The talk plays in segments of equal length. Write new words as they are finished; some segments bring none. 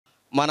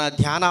మన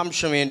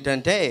ధ్యానాంశం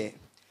ఏంటంటే,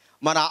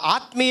 మన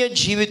ఆత్మీయ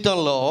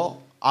జీవితంలో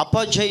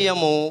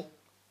అపజయము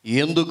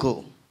ఎందుకు,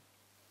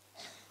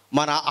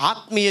 మన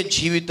ఆత్మీయ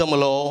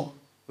జీవితంలో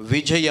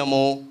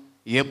విజయము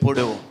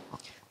ఎప్పుడు.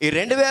 ఈ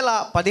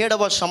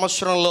 2017వ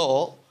సంవత్సరంలో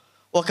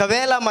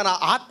ఒకవేళ మన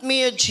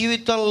ఆత్మీయ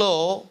జీవితంలో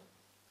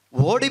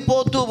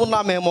ఓడిపోతూ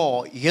ఉన్నామేమో,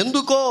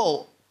 ఎందుకో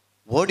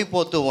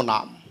ఓడిపోతూ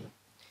ఉన్నాం.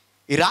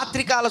 ఈ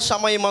రాత్రికాల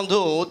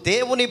సమయమందు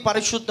దేవుని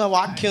పరిశుద్ధ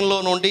వాక్యంలో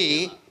నుండి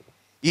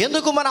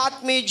ఎందుకు మన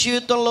ఆత్మీయ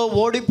జీవితంలో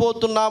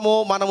ఓడిపోతున్నామో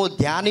మనము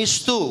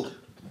ధ్యానిస్తూ,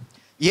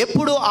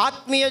 ఎప్పుడు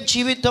ఆత్మీయ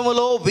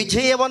జీవితంలో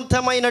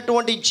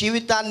విజయవంతమైనటువంటి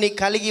జీవితాన్ని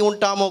కలిగి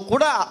ఉంటామో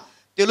కూడా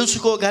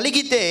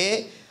తెలుసుకోగలిగితే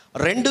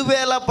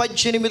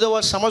 2018వ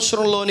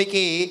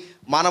సంవత్సరంలోనికి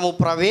మనము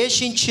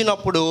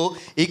ప్రవేశించినప్పుడు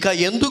ఇక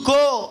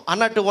ఎందుకో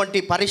అన్నటువంటి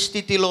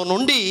పరిస్థితిలో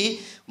నుండి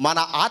మన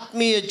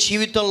ఆత్మీయ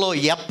జీవితంలో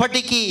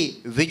ఎప్పటికీ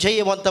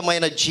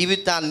విజయవంతమైన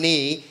జీవితాన్ని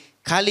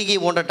కలిగి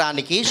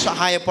ఉండటానికి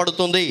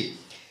సహాయపడుతుంది.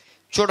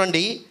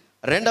 చూడండి,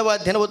 2వ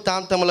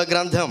దినవృత్తాంతముల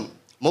గ్రంథం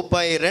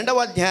 32వ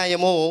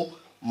అధ్యాయము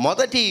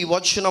 1వ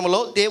వచనంలో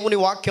దేవుని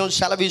వాక్యం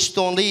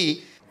సెలవిస్తోంది.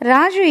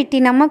 రాజు ఇట్టి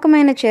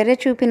నమ్మకమైన చర్య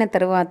చూపిన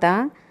తరువాత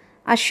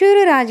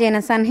అష్షూరు రాజైన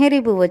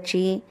సన్హెరీబు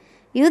వచ్చి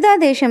యూదా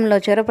దేశంలో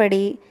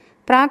చొరపడి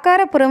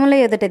ప్రాకారపురముల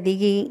ఎదుట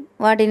దిగి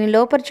వాటిని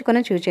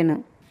లోపరుచుకొని చూచెను.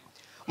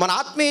 మన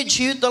ఆత్మీయ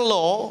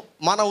జీవితంలో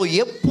మనం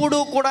ఎప్పుడూ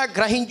కూడా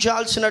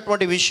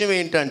గ్రహించాల్సినటువంటి విషయం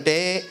ఏంటంటే,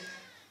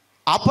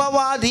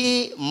 అపవాది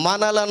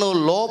మనలను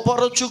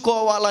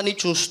లోపరుచుకోవాలని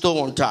చూస్తూ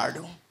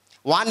ఉంటాడు.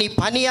 వాని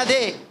పని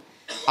అదే.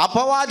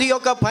 అపవాది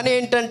యొక్క పని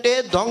ఏంటంటే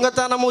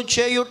దొంగతనము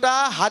చేయుట,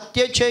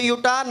 హత్య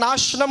చేయుట,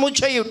 నాశనము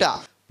చేయుట.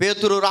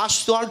 పేతురు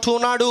రాస్తూ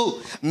అంటున్నాడు,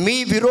 మీ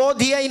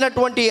విరోధి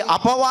అయినటువంటి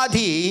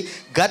అపవాది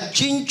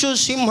గర్జించు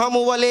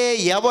సింహము వలె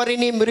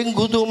ఎవరిని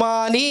మృంగుదుమా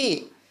అని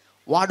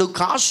వాడు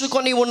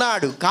కాసుకొని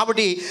ఉన్నాడు.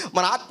 కాబట్టి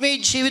మన ఆత్మీయ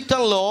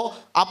జీవితంలో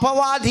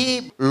అపవాది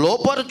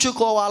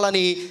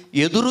లోపరుచుకోవాలని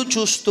ఎదురు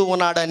చూస్తూ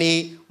ఉన్నాడని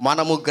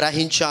మనము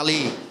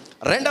గ్రహించాలి.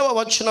 2వ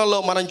వచనంలో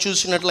మనం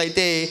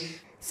చూసినట్లయితే,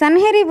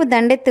 సన్హెరీబు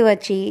దండెత్తు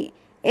వచ్చి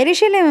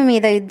యెరూషలేము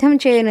మీద యుద్ధం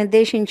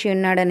చేయనుద్దేశించి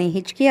ఉన్నాడని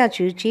హిజ్కియా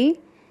చూచి,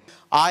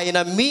 ఆయన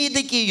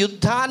మీదికి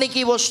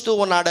యుద్ధానికి వస్తూ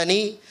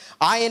ఉన్నాడని,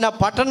 ఆయన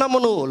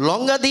పట్టణమును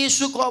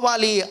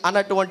లొంగదీసుకోవాలి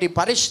అన్నటువంటి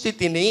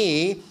పరిస్థితిని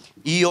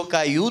ఈ యొక్క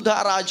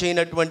యూదారాజు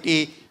అయినటువంటి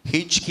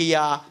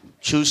హిజ్కియా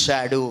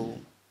చూశాడు.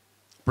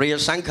 ప్రియ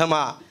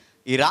సంఘమా,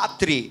 ఈ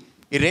రాత్రి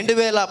ఈ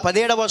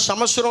 2017వ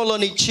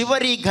సంవత్సరంలోని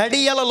చివరి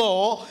ఘడియలలో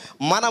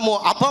మనము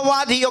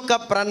అపవాది యొక్క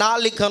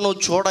ప్రణాళికను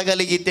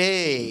చూడగలిగితే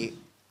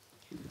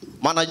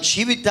మన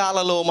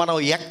జీవితాలలో మనం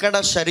ఎక్కడ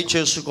సరి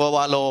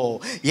చేసుకోవాలో,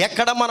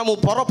 ఎక్కడ మనము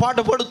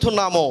పొరపాటు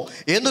పడుతున్నామో,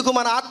 ఎందుకు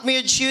మన ఆత్మీయ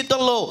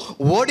జీవితంలో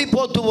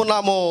ఓడిపోతూ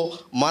ఉన్నామో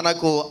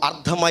మనకు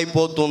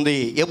అర్థమైపోతుంది.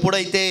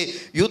 ఎప్పుడైతే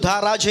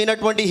యూదారాజు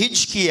అయినటువంటి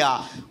హిజ్కియా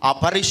ఆ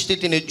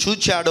పరిస్థితిని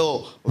చూచాడో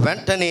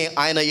వెంటనే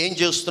ఆయన ఏం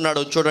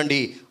చేస్తున్నాడో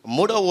చూడండి.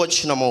 3వ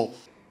వచనము,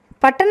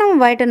 పట్టణం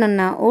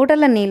బయటనున్న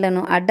ఊటల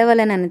నీళ్లను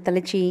అడ్డవలెనని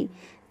తలచి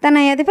తన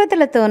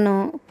అధిపతులతోనూ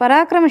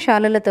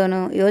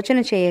పరాక్రమశాలులతోనూ యోచన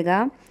చేయగా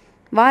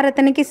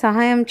వారతనికి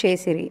సహాయం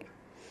చేసిరి.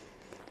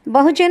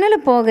 బహుజనులు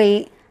పోగై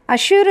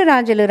అష్షూరు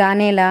రాజులు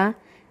రానేలా,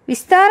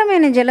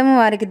 విస్తారమైన జలము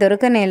వారికి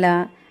దొరకనేలా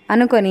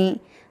అనుకొని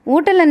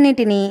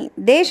ఊటలన్నిటినీ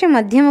దేశ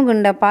మధ్యము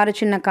గుండా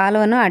పారుచున్న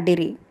కాలువను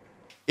అడ్డిరి.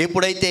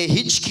 ఎప్పుడైతే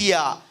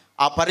హిజ్కియా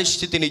ఆ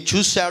పరిస్థితిని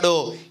చూశాడో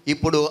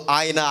ఇప్పుడు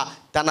ఆయన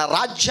తన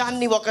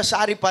రాజ్యాన్ని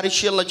ఒకసారి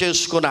పరిశీలన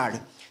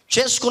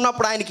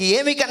చేసుకున్నప్పుడు ఆయనకి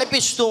ఏమి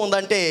కనిపిస్తూ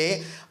ఉందంటే,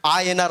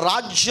 ఆయన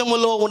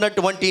రాజ్యములో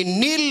ఉన్నటువంటి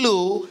నీళ్లు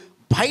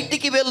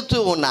బయటికి వెళ్తూ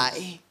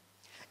ఉన్నాయి.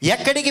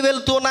 ఎక్కడికి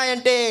వెళ్తూ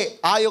ఉన్నాయంటే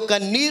ఆ యొక్క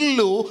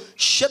నీళ్లు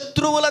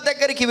శత్రువుల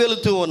దగ్గరికి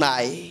వెళుతూ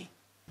ఉన్నాయి.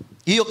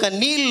 ఈ యొక్క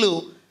నీళ్లు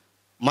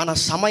మన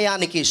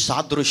సమయానికి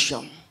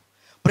సాదృశ్యం.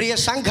 ప్రియ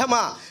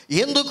సంఘమా,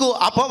 ఎందుకు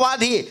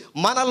అపవాది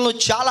మనల్ని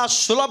చాలా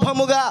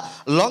సులభముగా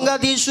లొంగ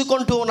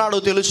తీసుకుంటూ ఉన్నాడో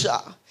తెలుసా?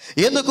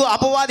 ఎందుకు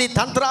అపవాది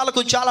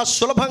తంత్రాలకు చాలా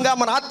సులభంగా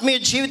మన ఆత్మీయ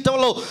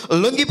జీవితంలో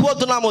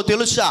లొంగిపోతున్నామో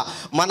తెలుసా?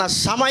 మన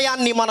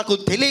సమయాన్ని మనకు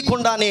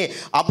తెలియకుండానే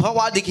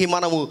అపవాదికి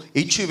మనము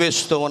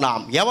ఇచ్చివేస్తూ ఉన్నాం.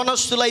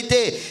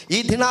 యవనస్తులైతే ఈ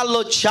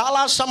దినాల్లో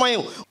చాలా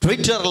సమయం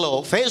ట్విట్టర్లో,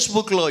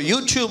 ఫేస్బుక్లో,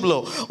 యూట్యూబ్లో,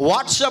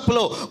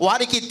 వాట్సాప్లో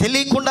వారికి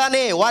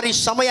తెలియకుండానే వారి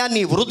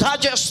సమయాన్ని వృధా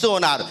చేస్తూ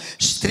ఉన్నారు.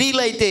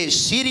 స్త్రీలైతే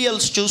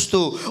సీరియల్స్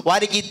చూస్తూ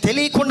వారికి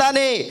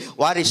తెలియకుండానే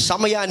వారి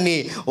సమయాన్ని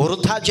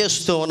వృధా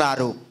చేస్తూ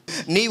ఉన్నారు.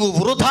 నీవు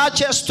వృధా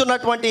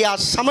చేస్తున్నటువంటి ఆ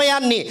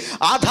సమయాన్ని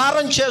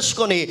ఆధారం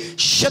చేసుకొని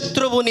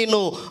శత్రువు నిన్ను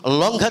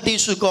లొంగ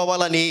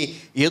తీసుకోవాలని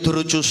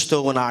ఎదురు చూస్తూ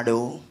ఉన్నాడు.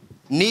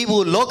 నీవు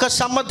లోక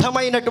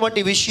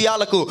సంబంధమైనటువంటి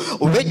విషయాలకు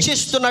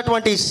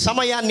వెచ్చిస్తున్నటువంటి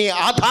సమయాన్ని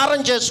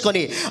ఆధారం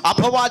చేసుకొని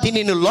అపవాది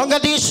నిన్ను లొంగ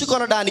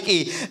తీసుకొనడానికి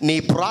నీ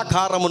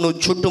ప్రాకారమును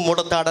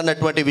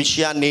చుట్టుముడతాడన్నటువంటి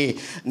విషయాన్ని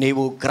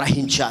నీవు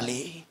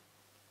గ్రహించాలి.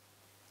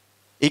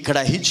 ఇక్కడ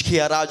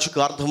హిజ్కియా రాజుకు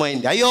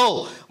అర్థమైంది, అయ్యో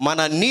మన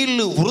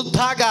నీళ్లు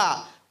వృధాగా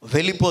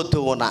వెళ్ళిపోతూ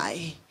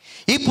ఉన్నాయి,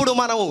 ఇప్పుడు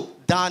మనం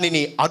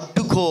దానిని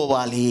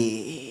అడ్డుకోవాలి.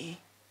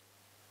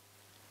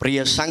 ప్రియ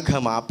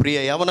సంఘమా, ప్రియ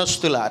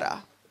యవనస్తులారా,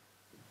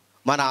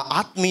 మన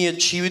ఆత్మీయ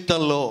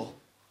జీవితంలో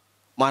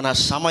మన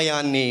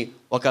సమయాన్ని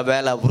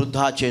ఒకవేళ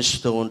వృధా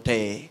చేస్తూ ఉంటే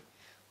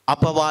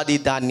అపవాది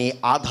దాన్ని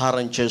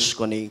ఆధారం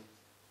చేసుకొని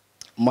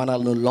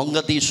మనల్ని లొంగ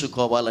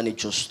తీసుకోవాలని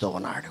చూస్తూ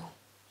ఉన్నాడు.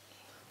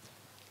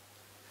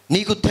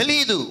 నీకు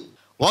తెలీదు,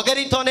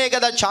 ఒకరితోనే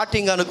కదా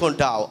చాటింగ్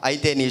అనుకుంటావు,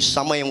 అయితే నీ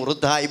సమయం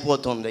వృధా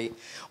అయిపోతుంది.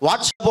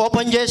 వాట్సాప్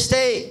ఓపెన్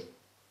చేస్తే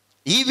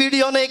ఈ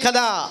వీడియోనే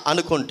కదా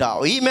అనుకుంటావు,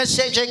 ఈ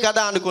మెసేజే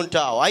కదా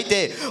అనుకుంటావు, అయితే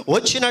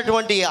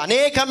వచ్చినటువంటి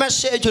అనేక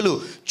మెసేజ్లు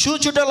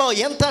చూచుటలో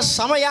ఎంత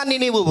సమయాన్ని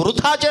నీవు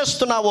వృధా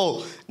చేస్తున్నావో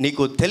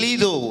నీకు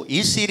తెలీదు.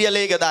 ఈ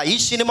సీరియలే కదా, ఈ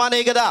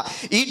సినిమానే కదా,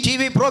 ఈ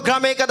టీవీ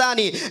ప్రోగ్రామే కదా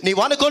అని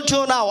నీవు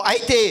అనుకుంటున్నావు.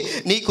 అయితే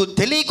నీకు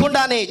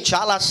తెలియకుండానే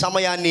చాలా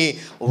సమయాన్ని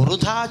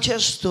వృధా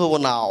చేస్తూ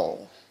ఉన్నావు.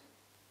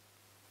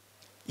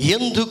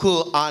 ఎందుకు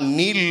ఆ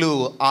నీళ్లు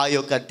ఆ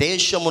యొక్క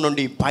దేశము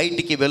నుండి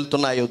బయటికి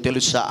వెళ్తున్నాయో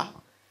తెలుసా?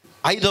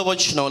 5వ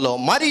వచనంలో,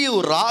 మరియు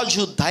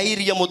రాజు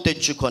ధైర్యము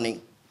తెచ్చుకొని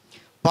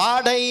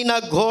పాడైన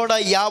గోడ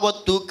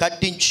యావత్తు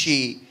కట్టించి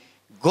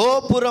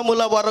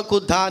గోపురముల వరకు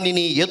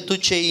దానిని ఎత్తు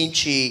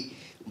చేయించి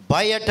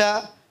బయట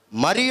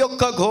మరి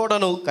యొక్క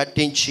గోడను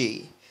కట్టించి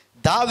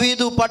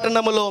దావీదు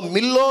పట్టణములో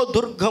మిల్లో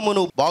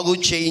దుర్గమును బాగు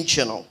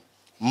చేయించెను,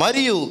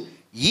 మరియు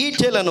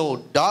ఈటెలను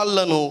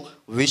డాళ్లను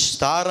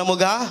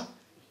విస్తారముగా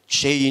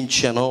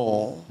చేయించెను.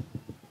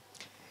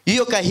 ఈ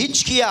యొక్క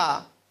హిజ్కియా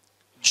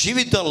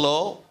జీవితంలో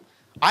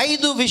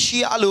 5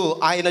 విషయాలు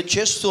ఆయన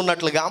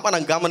చేస్తున్నట్లుగా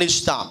మనం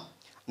గమనిస్తాం.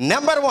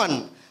 నెంబర్ 1,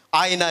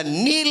 ఆయన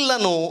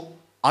నీళ్లను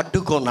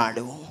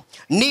అడ్డుకున్నాడు.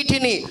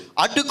 నీటిని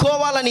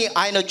అడ్డుకోవాలని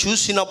ఆయన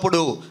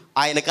చూసినప్పుడు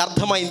ఆయనకు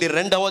అర్థమైంది.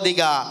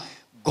 రెండవదిగా,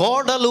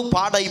 గోడలు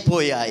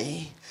పాడైపోయాయి,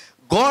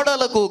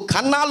 గోడలకు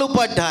కన్నాలు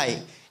పడ్డాయి.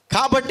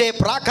 కాబట్టి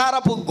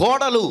ప్రాకారపు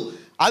గోడలు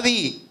అవి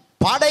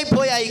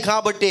పాడైపోయాయి.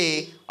 కాబట్టి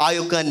ఆ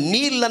యొక్క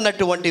నీళ్ళు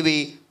అన్నటువంటివి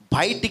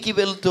బయటికి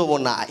వెళ్తూ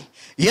ఉన్నాయి.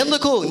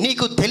 ఎందుకు?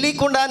 నీకు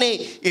తెలియకుండానే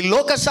ఈ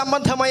లోక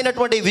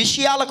సంబంధమైనటువంటి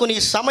విషయాలకు నీ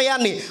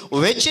సమయాన్ని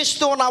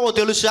వెచ్చిస్తూ ఉన్నావో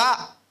తెలుసా?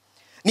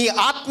 నీ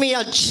ఆత్మీయ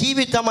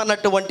జీవితం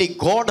అన్నటువంటి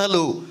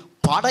గోడలు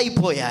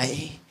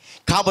పాడైపోయాయి.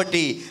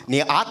 కాబట్టి నీ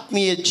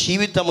ఆత్మీయ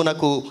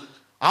జీవితమునకు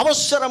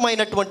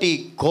అవసరమైనటువంటి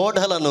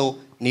గోడలను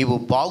నీవు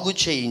బాగు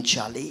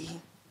చేయించాలి.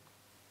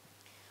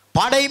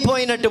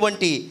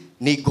 పాడైపోయినటువంటి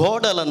నీ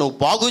గోడలను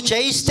బాగు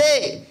చేయిస్తే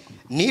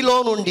నీలో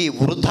నుండి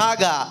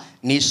వృధాగా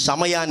నీ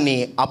సమయాన్ని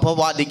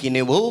అపవాదికి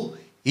నువ్వు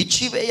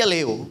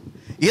ఇచ్చివేయలేవు.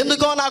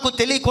 ఎందుకో నాకు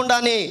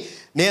తెలియకుండానే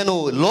నేను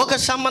లోక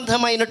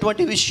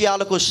సంబంధమైనటువంటి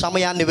విషయాలకు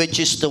సమయాన్ని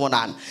వెచ్చిస్తూ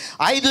ఉన్నాను.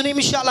 5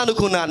 నిమిషాలు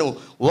అనుకున్నాను,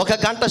 1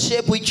 గంట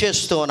సేపు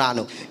ఇచ్చేస్తూ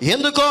ఉన్నాను.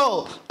 ఎందుకో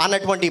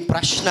అన్నటువంటి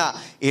ప్రశ్న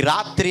ఈ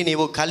రాత్రి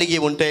నీవు కలిగి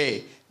ఉంటే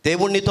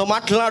దేవునితో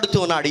మాట్లాడుతూ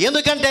ఉన్నాడు.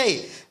 ఎందుకంటే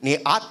నీ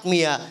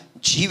ఆత్మీయ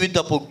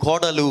జీవితపు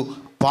గోడలు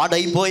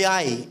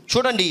పాడైపోయాయి.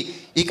 చూడండి,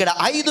 ఇక్కడ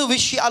 5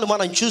 విషయాలు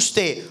మనం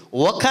చూస్తే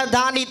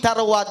ఒకదాని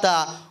తర్వాత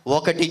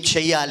ఒకటి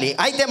చేయాలి.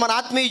 అయితే మన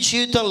ఆత్మీయ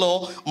జీవితంలో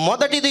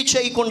మొదటిది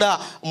చేయకుండా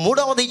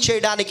 3వది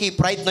చేయడానికి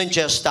ప్రయత్నం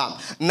చేస్తాం,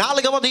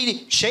 4వది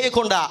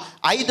చేయకుండా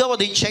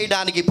 5వది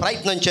చేయడానికి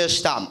ప్రయత్నం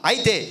చేస్తాం.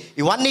 అయితే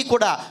ఇవన్నీ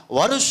కూడా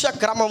వరుస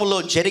క్రమంలో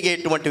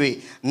జరిగేటువంటివి.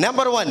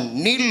 నెంబర్ 1,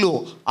 నీళ్లు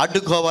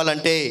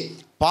అడ్డుకోవాలంటే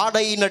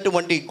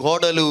పాడైనటువంటి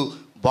గోడలు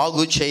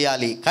బాగు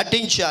చేయాలి,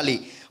 కట్టించాలి.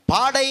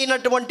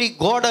 పాడైనటువంటి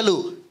గోడలు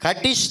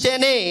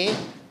కట్టిస్తేనే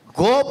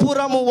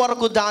గోపురము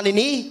వరకు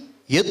దానిని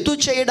ఎత్తు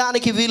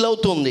చేయడానికి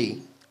వీలవుతుంది.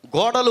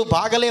 గోడలు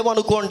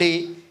బాగలేవనుకోండి,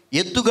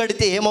 ఎత్తు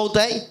కడితే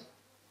ఏమవుతాయి?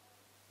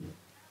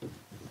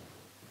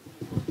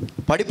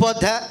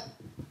 పడిపోద్దా?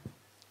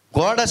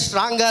 గోడ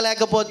స్ట్రాంగ్గా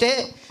లేకపోతే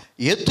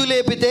ఎత్తు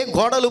లేపితే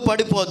గోడలు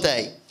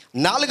పడిపోతాయి.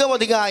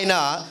 4వదిగా ఆయన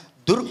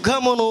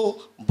దుర్గమును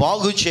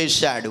బాగు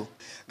చేశాడు.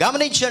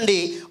 గమనించండి,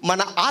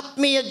 మన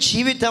ఆత్మీయ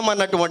జీవితం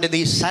అన్నటువంటిది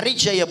సరి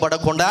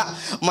చేయబడకుండా,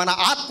 మన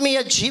ఆత్మీయ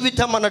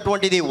జీవితం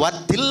అన్నటువంటిది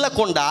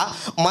వర్ధిల్లకుండా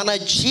మన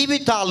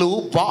జీవితాలు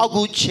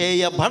బాగు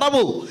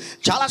చేయబడవు.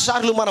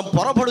 చాలాసార్లు మనం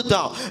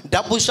పొరపడుతాం.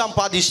 డబ్బు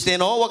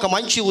సంపాదిస్తేనో, ఒక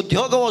మంచి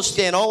ఉద్యోగం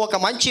వస్తేనో, ఒక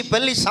మంచి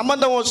పెళ్లి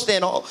సంబంధం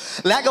వస్తేనో,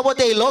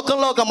 లేకపోతే ఈ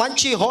లోకంలో ఒక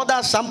మంచి హోదా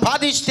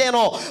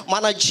సంపాదిస్తేనో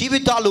మన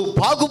జీవితాలు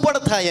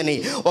బాగుపడతాయని,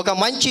 ఒక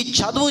మంచి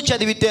చదువు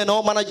చదివితేనో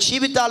మన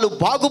జీవితాలు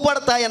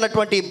బాగుపడతాయి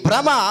అన్నటువంటి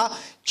భ్రమ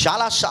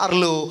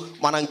చాలాసార్లు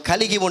మనం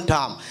కలిగి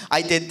ఉంటాం.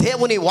 అయితే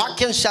దేవుని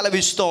వాక్యం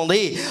సెలవిస్తోంది,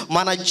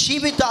 మన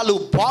జీవితాలు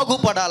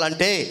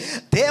బాగుపడాలంటే,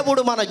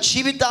 దేవుడు మన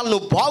జీవితాలను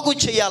బాగు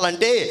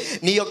చేయాలంటే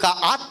నీ యొక్క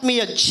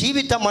ఆత్మీయ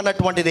జీవితం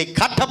అన్నటువంటిది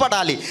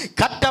కట్టబడాలి.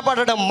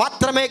 కట్టబడడం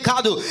మాత్రమే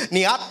కాదు,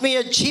 నీ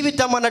ఆత్మీయ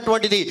జీవితం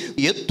అన్నటువంటిది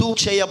ఎత్తు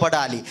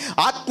చేయబడాలి.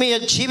 ఆత్మీయ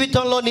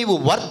జీవితంలో నీవు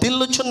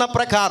వర్ధిల్లుచున్న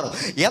ప్రకారం,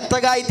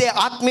 ఎంతగా అయితే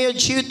ఆత్మీయ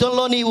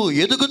జీవితంలో నీవు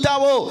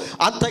ఎదుగుతావో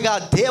అంతగా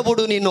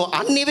దేవుడు నిన్ను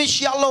అన్ని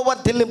విషయాల్లో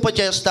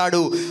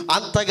వర్ధిల్లింపజేస్తాడు.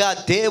 అంతగా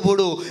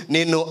దేవుడు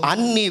నిన్ను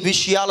అన్ని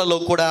విషయాలలో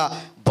కూడా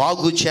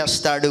బాగు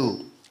చేస్తాడు.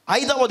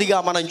 5వదిగా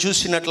మనం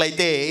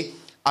చూసినట్లయితే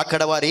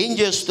అక్కడ వారు ఏం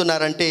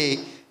చేస్తున్నారంటే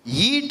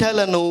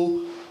ఈటలను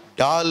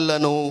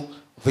డాళ్లను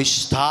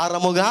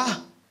విస్తారముగా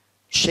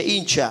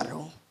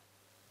చేయించారు.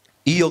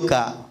 ఈ యొక్క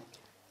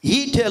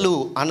ఈటెలు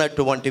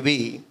అన్నటువంటివి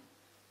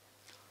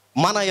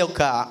మన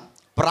యొక్క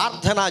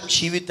ప్రార్థనా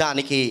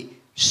జీవితానికి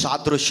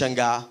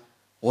సాదృశ్యంగా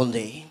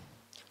ఉంది.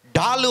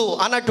 డాలు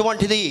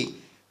అన్నటువంటిది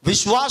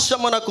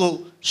విశ్వాసమునకు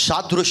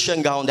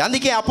సాదృశ్యంగా ఉంది.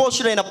 అందుకే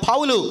అపోస్తుడైన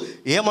పౌలు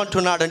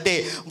ఏమంటున్నాడంటే,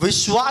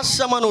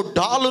 విశ్వాసమును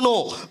డాలును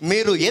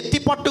మీరు ఎత్తి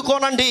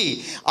పట్టుకోనండి.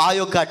 ఆ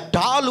యొక్క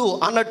డాలు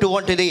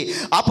అన్నటువంటిది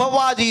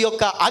అపవాది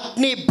యొక్క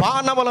అగ్ని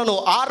బాణములను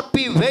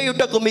ఆర్పి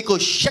వేయుటకు మీకు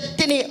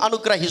శక్తిని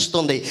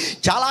అనుగ్రహిస్తుంది.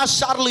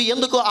 చాలాసార్లు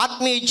ఎందుకు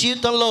ఆత్మీయ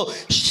జీవితంలో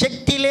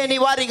శక్తి లేని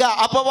వారిగా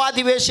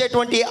అపవాది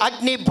వేసేటువంటి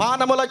అగ్ని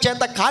బాణముల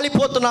చేత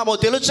కాలిపోతున్నామో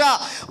తెలుసా?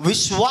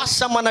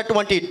 విశ్వాసం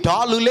అన్నటువంటి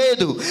డాలు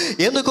లేదు.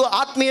 ఎందుకు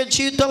ఆత్మీయ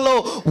జీవితంలో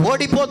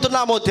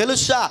ఓడిపోతున్నామో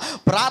తెలుసా?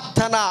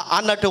 ప్రార్థన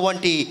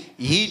అన్నటువంటి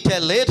ఈట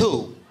లేదు.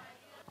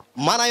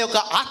 మన యొక్క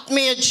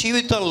ఆత్మీయ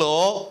జీవితంలో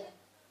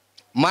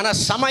మన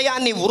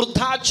సమయాన్ని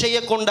వృధా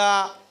చేయకుండా,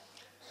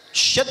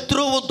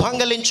 శత్రువు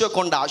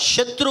దొంగలించకుండా,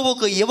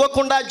 శత్రువుకు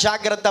ఇవ్వకుండా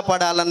జాగ్రత్త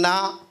పడాలన్నా,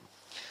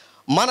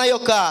 మన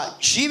యొక్క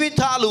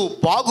జీవితాలు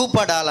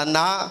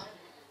బాగుపడాలన్నా,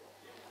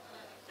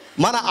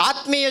 మన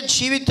ఆత్మీయ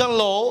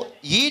జీవితంలో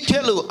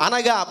ఈటెలు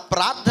అనగా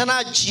ప్రార్థనా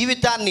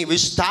జీవితాన్ని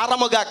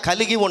విస్తారముగా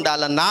కలిగి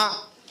ఉండాలన్నా,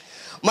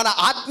 మన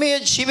ఆత్మీయ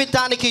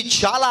జీవితానికి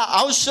చాలా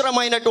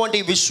అవసరమైనటువంటి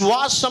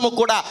విశ్వాసము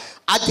కూడా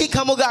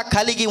అధికముగా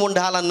కలిగి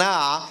ఉండాలన్నా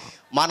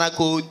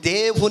మనకు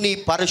దేవుని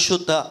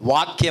పరిశుద్ధ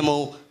వాక్యము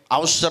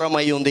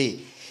అవసరమై ఉంది.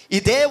 ఈ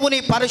దేవుని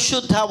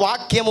పరిశుద్ధ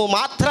వాక్యము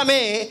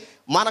మాత్రమే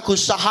మనకు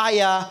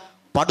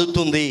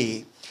సహాయపడుతుంది.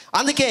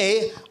 అందుకే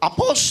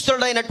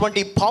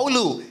అపోస్తలుడైనటువంటి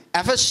పౌలు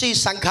ఎఫెసీ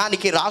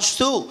సంఘానికి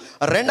రాస్తూ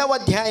 2వ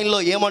అధ్యాయంలో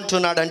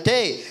ఏమంటున్నాడంటే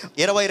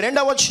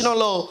 22వ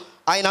వచనంలో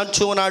ఆయన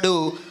అంటున్నాడు,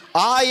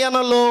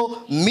 ఆయనలో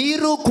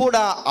మీరు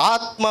కూడా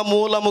ఆత్మ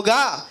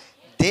మూలముగా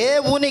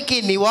దేవునికి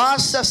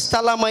నివాస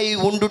స్థలమై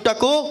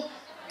ఉండుటకు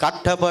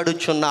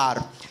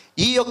కట్టబడుచున్నారు.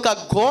 ఈ యొక్క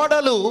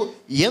గోడలు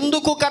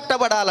ఎందుకు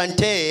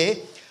కట్టబడాలంటే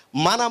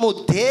మనము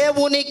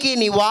దేవునికి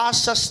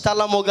నివాస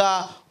స్థలముగా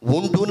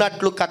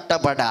ఉండునట్లు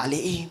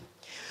కట్టబడాలి.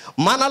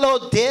 మనలో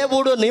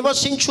దేవుడు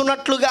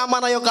నివసించున్నట్లుగా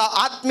మన యొక్క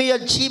ఆత్మీయ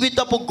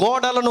జీవితపు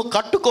గోడలను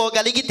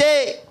కట్టుకోగలిగితే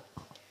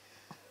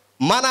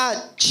మన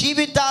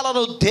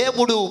జీవితాలను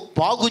దేవుడు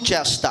బాగు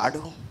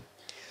చేస్తాడు.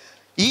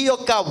 ఈ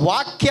యొక్క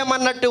వాక్యం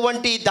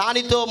అన్నటువంటి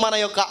దానితో మన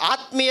యొక్క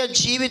ఆత్మీయ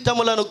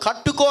జీవితములను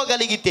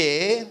కట్టుకోగలిగితే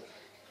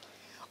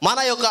మన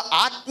యొక్క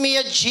ఆత్మీయ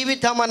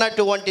జీవితం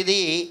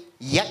అన్నటువంటిది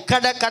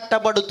ఎక్కడ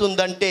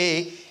కట్టబడుతుందంటే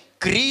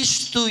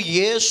క్రీస్తు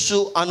యేసు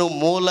అను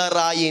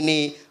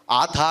మూలరాయిని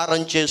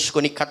ఆధారం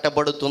చేసుకొని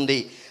కట్టబడుతుంది.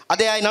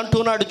 అదే ఆయన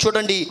అంటున్నాడు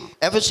చూడండి,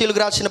 ఎఫెసీయులకు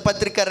రాసిన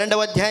పత్రిక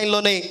 2వ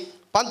అధ్యాయంలోనే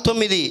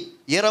 19,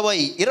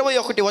 20,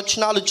 21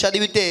 వచనాలు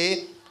చదివితే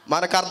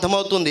మనకు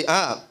అర్థమవుతుంది.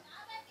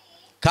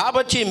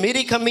 కాబట్టి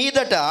మీరిక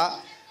మీదట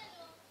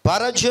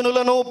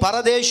పరజనులను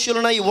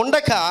పరదేశులనై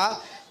ఉండక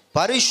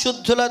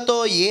పరిశుద్ధులతో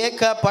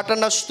ఏక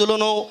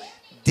పట్టణస్థులను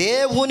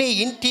దేవుని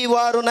ఇంటి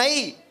వారునై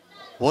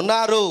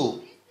ఉన్నారు.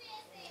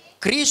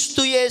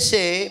 క్రీస్తు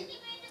యేసే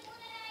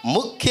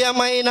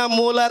ముఖ్యమైన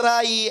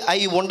మూలరాయి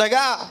అయి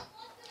ఉండగా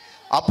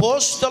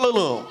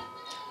అపోస్తలులను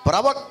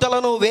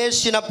ప్రవక్తలను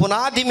వేసిన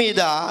పునాది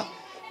మీద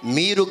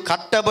మీరు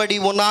కట్టబడి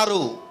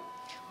ఉన్నారు.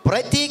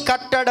 ప్రతి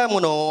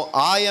కట్టడమును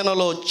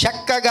ఆయనలో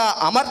చక్కగా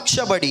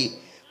అమర్చబడి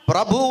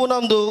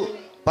ప్రభువునందు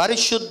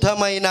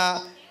పరిశుద్ధమైన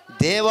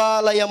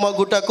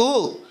దేవాలయమగుటకు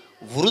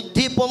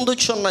వృద్ధి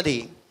పొందుచున్నది.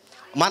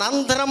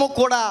 మనందరము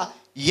కూడా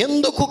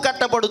ఎందుకు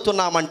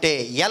కట్టబడుతున్నామంటే,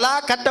 ఎలా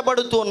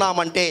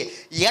కట్టబడుతున్నామంటే,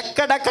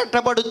 ఎక్కడ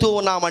కట్టబడుతూ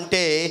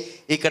ఉన్నామంటే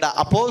ఇక్కడ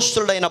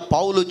అపోస్తలుడైన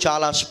పౌలు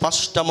చాలా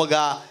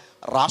స్పష్టముగా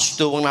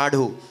రాస్తూ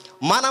ఉన్నాడు.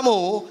 మనము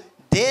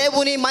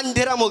దేవుని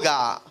మందిరముగా,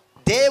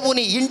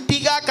 దేవుని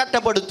ఇంటిగా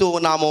కట్టబడుతూ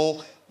ఉన్నాము.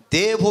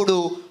 దేవుడు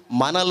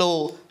మనలో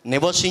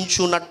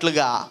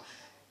నివసించున్నట్లుగా.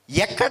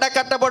 ఎక్కడ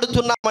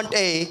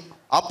కట్టబడుతున్నామంటే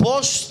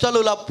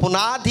అపోస్తలుల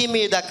పునాది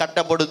మీద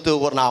కట్టబడుతూ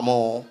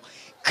ఉన్నాము.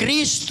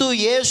 క్రీస్తు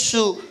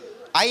యేసు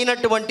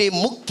అయినటువంటి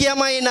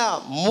ముఖ్యమైన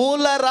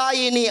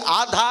మూలరాయిని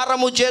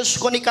ఆధారము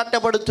చేసుకొని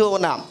కట్టబడుతూ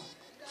ఉన్నాం.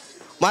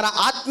 మన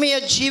ఆత్మీయ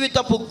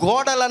జీవితపు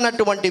గోడలు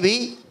అన్నటువంటివి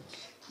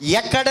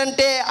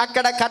ఎక్కడంటే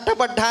అక్కడ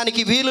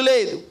కట్టబడడానికి వీలు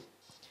లేదు.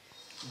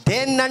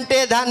 దేన్నంటే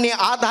దాన్ని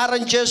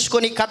ఆధారం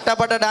చేసుకొని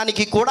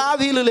కట్టబడడానికి కూడా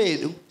వీలు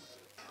లేదు.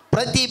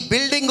 ప్రతి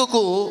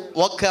బిల్డింగుకు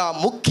ఒక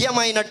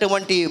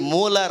ముఖ్యమైనటువంటి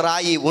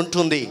మూలరాయి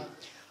ఉంటుంది.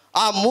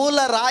 ఆ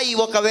మూలరాయి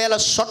ఒకవేళ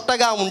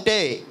సొట్టగా ఉంటే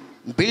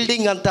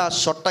బిల్డింగ్ అంతా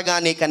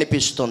సొట్టగానే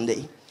కనిపిస్తుంది.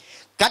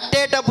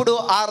 కట్టేటప్పుడు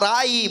ఆ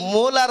రాయి,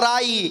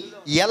 మూలరాయి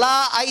ఎలా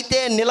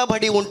అయితే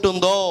నిలబడి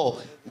ఉంటుందో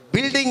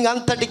బిల్డింగ్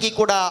అంతటికి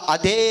కూడా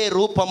అదే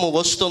రూపము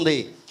వస్తుంది.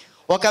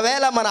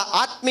 ఒకవేళ మన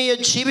ఆత్మీయ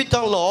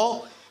జీవితంలో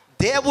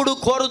దేవుడు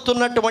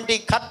కోరుతున్నటువంటి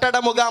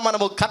కట్టడముగా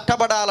మనము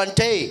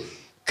కట్టబడాలంటే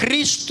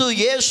క్రీస్తు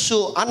యేసు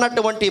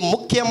అన్నటువంటి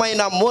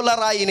ముఖ్యమైన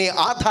మూలరాయిని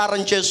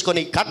ఆధారం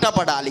చేసుకొని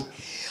కట్టబడాలి.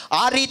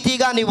 ఆ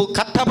రీతిగా నీవు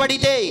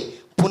కట్టబడితే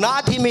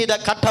పునాది మీద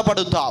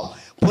కట్టబడుతావు.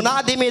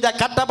 పునాది మీద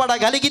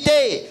కట్టబడగలిగితే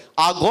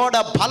ఆ గోడ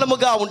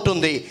బలముగా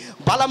ఉంటుంది.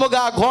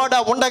 బలముగా గోడ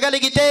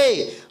ఉండగలిగితే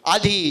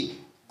అది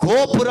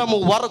గోపురము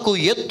వరకు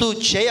ఎత్తు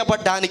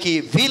చేయబడ్డానికి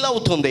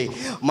వీలవుతుంది.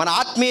 మన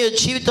ఆత్మీయ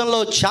జీవితంలో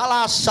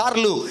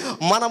చాలాసార్లు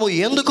మనము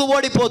ఎందుకు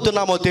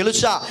ఓడిపోతున్నామో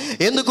తెలుసా?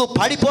 ఎందుకు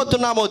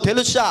పడిపోతున్నామో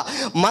తెలుసా?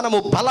 మనము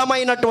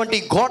బలమైనటువంటి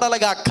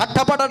గోడలుగా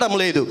కట్టబడడం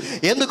లేదు.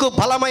 ఎందుకు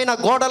బలమైన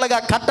గోడలుగా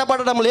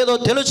కట్టబడడం లేదో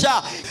తెలుసా?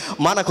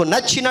 మనకు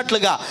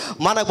నచ్చినట్లుగా,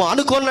 మనము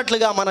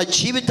అనుకున్నట్లుగా మన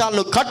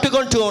జీవితాలను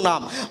కట్టుకుంటూ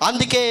ఉన్నాం.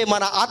 అందుకే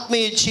మన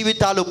ఆత్మీయ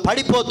జీవితాలు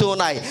పడిపోతూ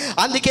ఉన్నాయి.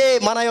 అందుకే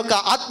మన యొక్క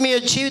ఆత్మీయ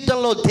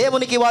జీవితంలో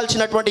దేవునికి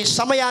ఇవ్వాల్సినటువంటి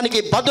సమయానికి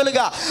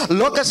బదులుగా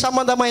లోక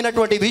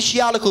సంబంధమైనటువంటి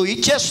విషయాలకు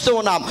ఇచ్చేస్తూ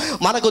ఉన్నాం.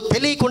 మనకు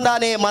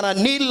తెలియకుండానే మన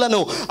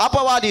నీళ్లను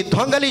అపవాది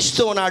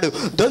దొంగలిస్తూ ఉన్నాడు.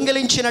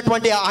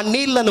 దొంగిలించినటువంటి ఆ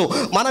నీళ్లను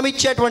మనం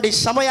ఇచ్చేటువంటి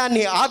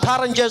సమయాన్ని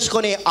ఆధారం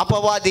చేసుకొని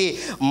అపవాది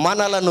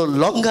మనలను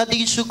లొంగ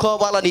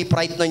తీసుకోవాలని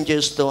ప్రయత్నం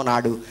చేస్తూ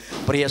ఉన్నాడు.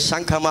 ప్రియ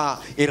సంఘమా,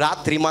 ఈ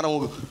రాత్రి మనం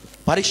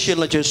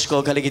పరిశీలన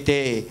చేసుకోగలిగితే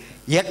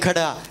ఎక్కడ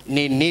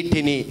నీ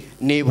నీటిని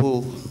నీవు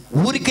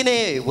ఊరికినే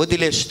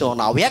వదిలేస్తూ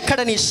ఉన్నావు? ఎక్కడ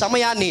నీ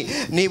సమయాన్ని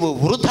నీవు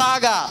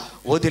వృధాగా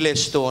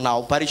వదిలేస్తూ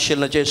ఉన్నావు?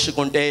 పరిశీలన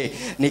చేసుకుంటే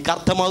నీకు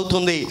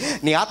అర్థమవుతుంది.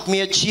 నీ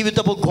ఆత్మీయ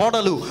జీవితపు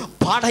గోడలు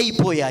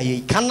పాడైపోయాయి,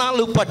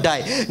 కన్నాలు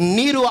పడ్డాయి,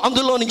 నీరు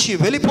అందులో నుంచి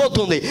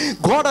వెళ్ళిపోతుంది,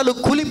 గోడలు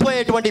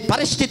కూలిపోయేటువంటి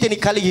పరిస్థితిని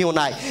కలిగి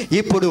ఉన్నాయి.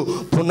 ఇప్పుడు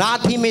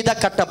పునాది మీద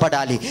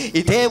కట్టబడాలి.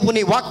 ఈ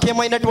దేవుని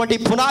వాక్యమైనటువంటి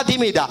పునాది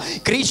మీద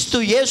క్రీస్తు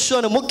యేసు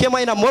అని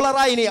ముఖ్యమైన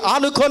మూలరాయిని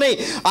ఆనుకొని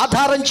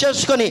ఆధారం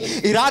చేసుకొని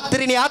ఈ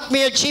రాత్రి నీ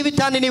ఆత్మీయ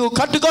జీవితాన్ని నీవు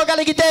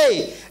కట్టుకోగలిగితే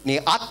నీ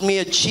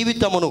ఆత్మీయ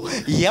జీవితమును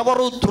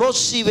ఎవరు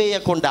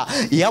త్రోసివేయకుండా,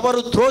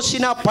 ఎవరు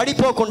త్రోసినా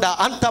పడిపోకుండా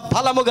అంత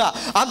బలముగా,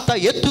 అంత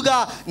ఎత్తుగా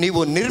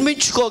నీవు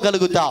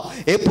నిర్మించుకోగలుగుతావు.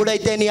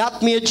 ఎప్పుడైతే నీ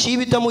ఆత్మీయ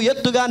జీవితము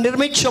ఎత్తుగా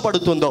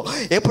నిర్మించబడుతుందో,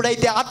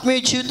 ఎప్పుడైతే ఆత్మీయ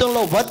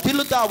జీవితంలో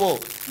వర్ధిల్లుతావో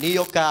నీ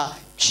యొక్క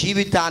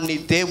జీవితాన్ని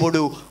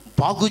దేవుడు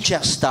బాగు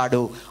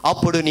చేస్తాడు.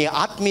 అప్పుడు నీ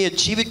ఆత్మీయ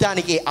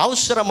జీవితానికి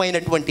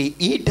అవసరమైనటువంటి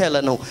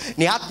ఈటెలను,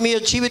 నీ ఆత్మీయ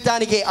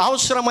జీవితానికి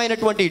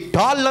అవసరమైనటువంటి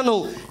డాళ్లను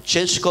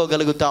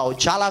చేసుకోగలుగుతావు.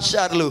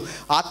 చాలాసార్లు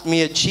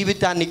ఆత్మీయ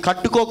జీవితాన్ని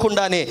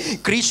కట్టుకోకుండానే,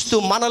 క్రీస్తు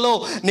మనలో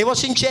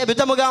నివసించే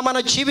విధముగా మన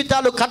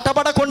జీవితాలు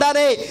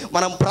కట్టబడకుండానే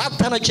మనం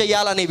ప్రార్థన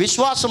చేయాలని,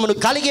 విశ్వాసమును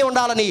కలిగి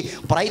ఉండాలని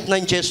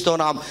ప్రయత్నం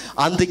చేస్తున్నాం.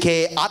 అందుకే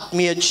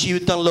ఆత్మీయ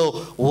జీవితంలో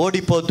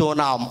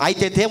ఓడిపోతున్నాం.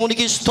 అయితే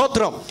దేవునికి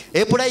స్తోత్రం,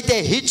 ఎప్పుడైతే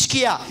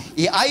హిజ్కియా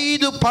ఈ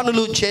 5 పనులు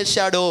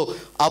చేశాడో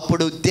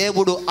అప్పుడు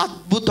దేవుడు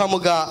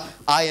అద్భుతముగా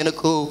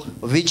ఆయనకు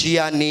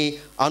విజయాన్ని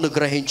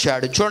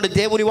అనుగ్రహించాడు. చూడండి,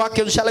 దేవుని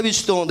వాక్యం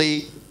సెలవిస్తోంది.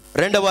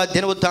 2వ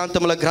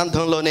దినవృత్తాంతముల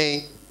గ్రంథంలోనే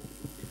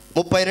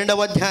 32వ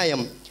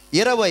అధ్యాయం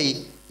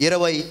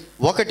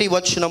 20-21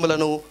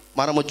 వచనములను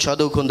మనము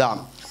చదువుకుందాం.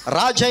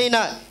 రాజైన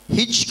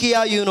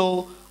హిజ్కియాయును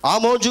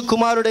ఆమోజు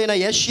కుమారుడైన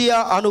యెషయా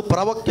అను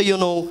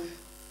ప్రవక్తయును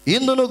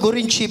ఇందును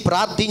గురించి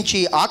ప్రార్థించి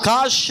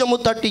ఆకాశము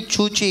తట్టి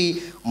చూచి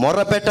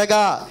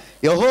మొర్రపెట్టగా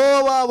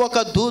యెహోవా ఒక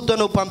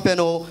దూతను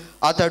పంపెను.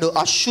 అతడు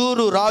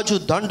అష్షూరు రాజు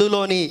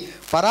దండులోని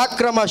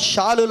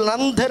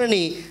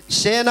పరాక్రమశాలులందరినీ,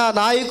 సేనా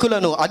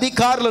నాయకులను,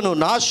 అధికారులను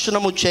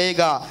నాశనము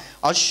చేయగా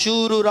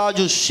అష్షూరు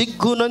రాజు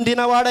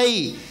సిగ్గునొందినవాడై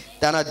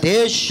తన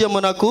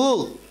దేశమునకు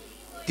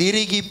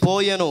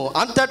తిరిగిపోయెను.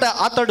 అంతటా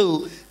అతడు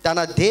తన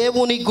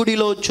దేవుని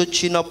గుడిలో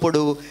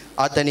చొచ్చినప్పుడు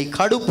అతని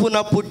కడుపున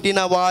పుట్టిన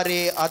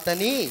వారే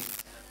అతని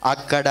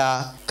అక్కడ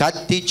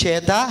కత్తి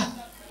చేత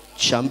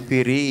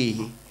చంపిరి.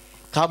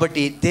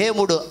 కాబట్టి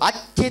దేవుడు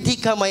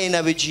అత్యధికమైన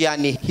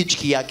విజయాన్ని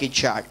హిజ్కియాకి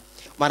ఇచ్చాడు.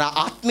 మన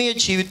ఆత్మీయ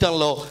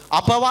జీవితంలో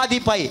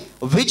అపవాదిపై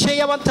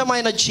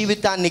విజయవంతమైన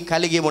జీవితాన్ని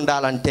కలిగి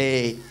ఉండాలంటే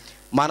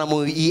మనము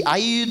ఈ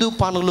 5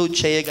 పనులు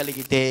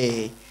చేయగలిగితే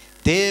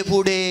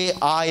దేవుడే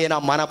ఆయన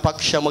మన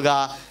పక్షముగా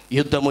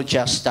యుద్ధము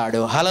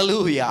చేస్తాడు.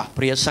 హల్లెలూయా.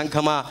 ప్రియ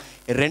సంఘమా,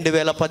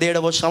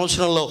 2017వ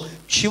సంవత్సరంలో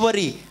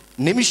చివరి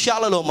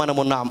నిమిషాలలో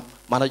మనమున్నాం.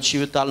 మన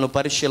జీవితాలను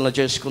పరిశీలన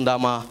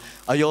చేసుకుందామా?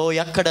 అయ్యో,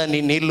 ఎక్కడ నీ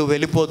నీళ్లు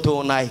వెళ్ళిపోతూ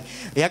ఉన్నాయి,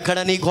 ఎక్కడ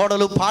నీ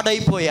గోడలు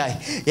పాడైపోయాయి,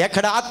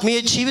 ఎక్కడ ఆత్మీయ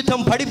జీవితం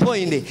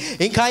పడిపోయింది,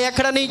 ఇంకా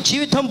ఎక్కడ నీ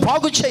జీవితం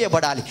బాగు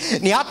చేయబడాలి.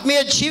 నీ ఆత్మీయ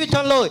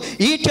జీవితంలో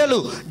ఈటెలు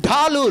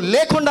ఢాలు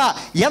లేకుండా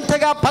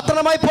ఎంతగా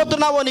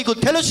పతనమైపోతున్నావో నీకు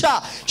తెలుసా?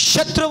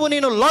 శత్రువు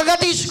నేను లొంగ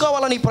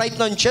తీసుకోవాలని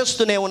ప్రయత్నం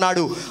చేస్తూనే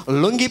ఉన్నాడు,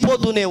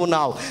 లొంగిపోతూనే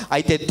ఉన్నావు.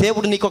 అయితే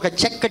దేవుడు నీకు ఒక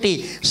చక్కటి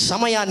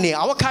సమయాన్ని,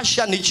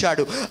 అవకాశాన్ని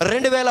ఇచ్చాడు.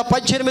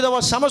 2018వ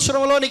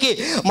సంవత్సరంలోనికి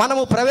మనము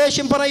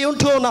ప్రవేశింపనై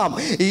ఉంటూ ఉన్నాం.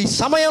 ఈ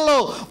సమయంలో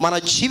మన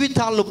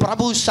జీవితాలను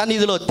ప్రభు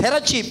సన్నిధిలో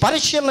తెరచి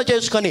పరిశీలన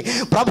చేసుకొని,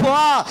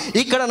 ప్రభువా,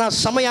 ఇక్కడ నా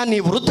సమయాన్ని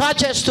వృధా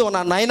చేస్తూ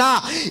ఉన్నాను నాయనా,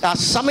 ఆ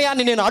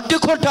సమయాన్ని నేను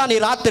అడ్డుకుంటాను. ఈ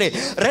రాత్రి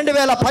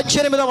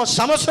 2018వ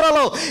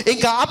సంవత్సరంలో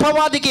ఇంకా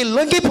అపవాదికి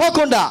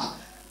లొంగిపోకుండా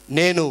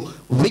నేను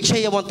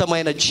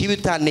విజయవంతమైన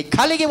జీవితాన్ని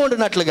కలిగి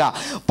ఉండినట్లుగా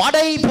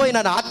పడైపోయిన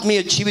ఆత్మీయ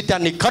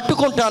జీవితాన్ని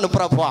కట్టుకుంటాను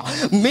ప్రభువా.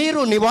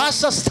 మీరు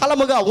నివాస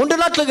స్థలముగా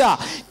ఉండినట్లుగా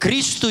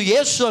క్రీస్తు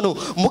యేసును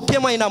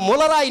ముఖ్యమైన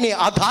మూలరాయిని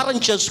ఆధారం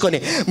చేసుకొని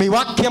మీ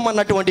వాక్యం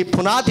అన్నటువంటి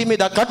పునాది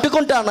మీద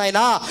కట్టుకుంటాను ఆయన.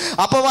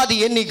 అపవాది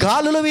ఎన్ని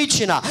గాలులు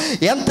వీచినా,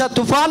 ఎంత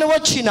తుఫాను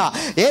వచ్చినా,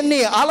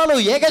 ఎన్ని అలలు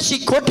ఎగసి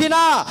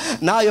కొట్టినా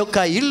నా యొక్క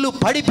ఇల్లు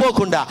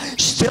పడిపోకుండా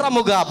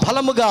స్థిరముగా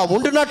బలముగా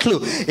ఉండునట్లు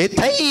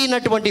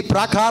ఎత్తైనటువంటి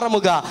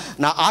ప్రాకారముగా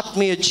నా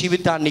ఆత్మీయ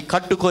జీవితాన్ని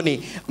కట్టుకొని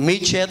మీ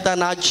చేత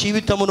నా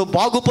జీవితమును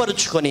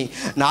బాగుపరుచుకొని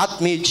నా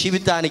ఆత్మీయ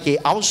జీవితానికి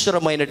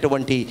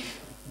అవసరమైనటువంటి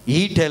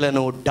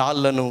ఈటెలను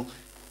డాళ్లను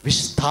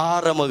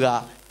విస్తారముగా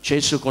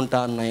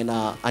చేసుకుంటాను నాయనా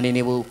అని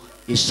నీవు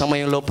ఈ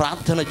సమయంలో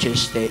ప్రార్థన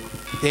చేస్తే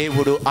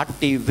దేవుడు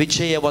అట్టి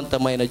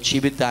విజయవంతమైన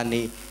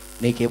జీవితాన్ని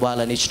నీకు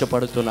ఇవ్వాలని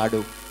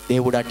ఇష్టపడుతున్నాడు.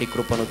 దేవుడు అట్టి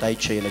కృపను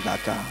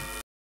దయచేయునుగాక.